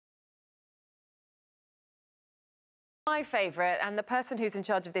My favourite, and the person who's in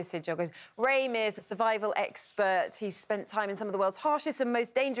charge of this hedgehog is Ray Mears, a survival expert. He's spent time in some of the world's harshest and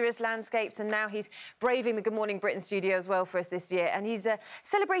most dangerous landscapes, and now he's braving the Good Morning Britain studio as well for us this year. And he's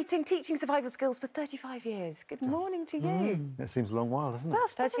celebrating teaching survival skills for 35 years. Good morning to you. That seems a long while, doesn't it?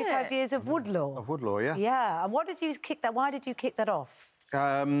 That's 35 years of woodlaw. Of woodlaw, yeah. Yeah, and what did you kick that? Why did you kick that off?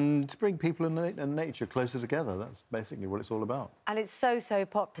 To bring people and nature closer together. That's basically what it's all about. And it's so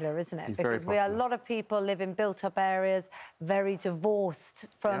popular, isn't it? It's because very popular. a lot of people live in built-up areas, very divorced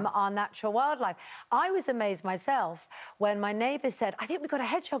from our natural wildlife. I was amazed myself when my neighbour said, I think we've got a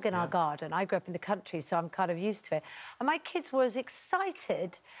hedgehog in our garden. I grew up in the country, so I'm kind of used to it. And my kids were as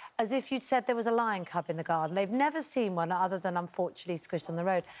excited as if you'd said there was a lion cub in the garden. They've never seen one other than, unfortunately, squished on the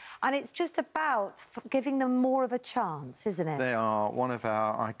road. And it's just about giving them more of a chance, isn't it? They are one of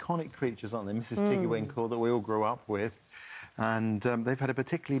our iconic creatures, aren't they? Mrs. Tiggerwinkle, that we all grew up with. And they've had a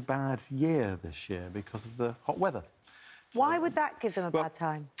particularly bad year this year because of the hot weather. Why would that give them a bad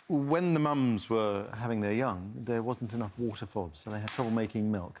time? When the mums were having their young, there wasn't enough water for them, so they had trouble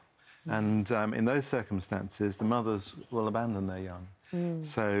making milk. And in those circumstances, the mothers will abandon their young.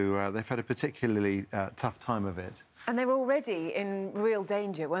 So they've had a particularly tough time of it. And they were already in real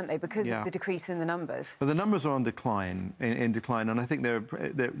danger, weren't they, because of the decrease in the numbers? But the numbers are on decline, in decline, and I think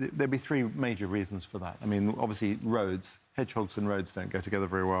there'll be three major reasons for that. I mean, obviously, roads. Hedgehogs and roads don't go together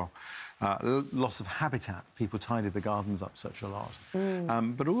very well. Loss of habitat. People tidy the gardens up such a lot.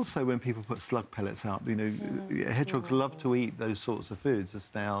 But also when people put slug pellets out, you know, hedgehogs love to eat those sorts of foods, the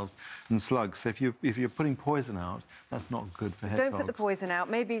snails and slugs. So if you're putting poison out, that's not good for hedgehogs. Don't put the poison out.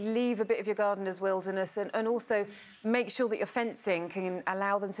 Maybe leave a bit of your garden as wilderness, and also make sure that your fencing can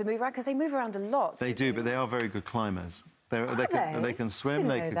allow them to move around, because they move around a lot. They do, but they are very good climbers. They can swim,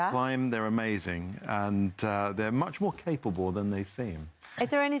 they can climb, they're amazing, and they're much more capable than they seem. Is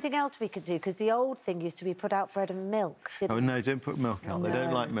there anything else we could do? Because the old thing used to be put out bread and milk, didn't it? No, don't put milk out. They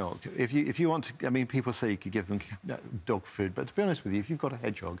don't like milk. If you want to... I mean, people say you could give them dog food, but to be honest with you, if you've got a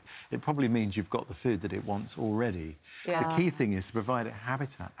hedgehog, it probably means you've got the food that it wants already. The key thing is to provide it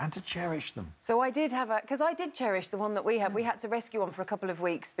habitat and to cherish them. So I did have because I did cherish the one that we had. We had to rescue one for a couple of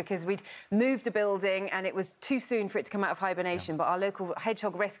weeks because we'd moved a building and it was too soon for it to come out of hibernation. But our local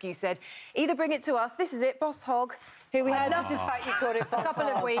hedgehog rescue said, either bring it to us, this is it, Boss Hog, who we had... I love the fact you called it Boss couple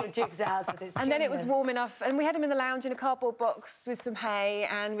of weeks. And then it was warm enough, and we had him in the lounge in a cardboard box with some hay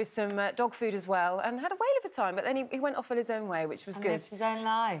and with some dog food as well, and had a whale of a time. But then he went off on his own way, which was good. Lived his own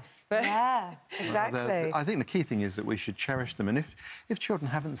life. But yeah, exactly. I think the key thing is that we should cherish them, and if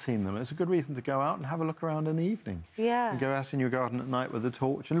children haven't seen them, it's a good reason to go out and have a look around in the evening. Yeah. And go out in your garden at night with a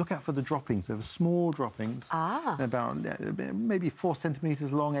torch and look out for the droppings. They're small droppings. They're about maybe 4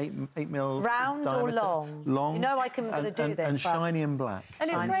 centimetres long, 8 mil round diameter. Or long? Long. You know I'm going to do this. And shiny and black. And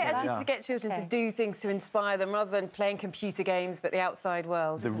it's great actually to get children to do things to inspire them rather than playing computer games, but the outside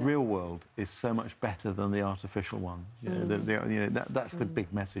world. The real world is so much better than the artificial one. You know, that's the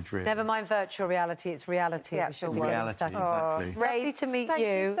big message, really. Never mind virtual reality, it's reality. The actual world. Reality, exactly. Lovely to meet you. Thank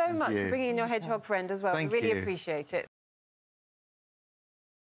you so much for bringing in your hedgehog friend as well. We really appreciate it.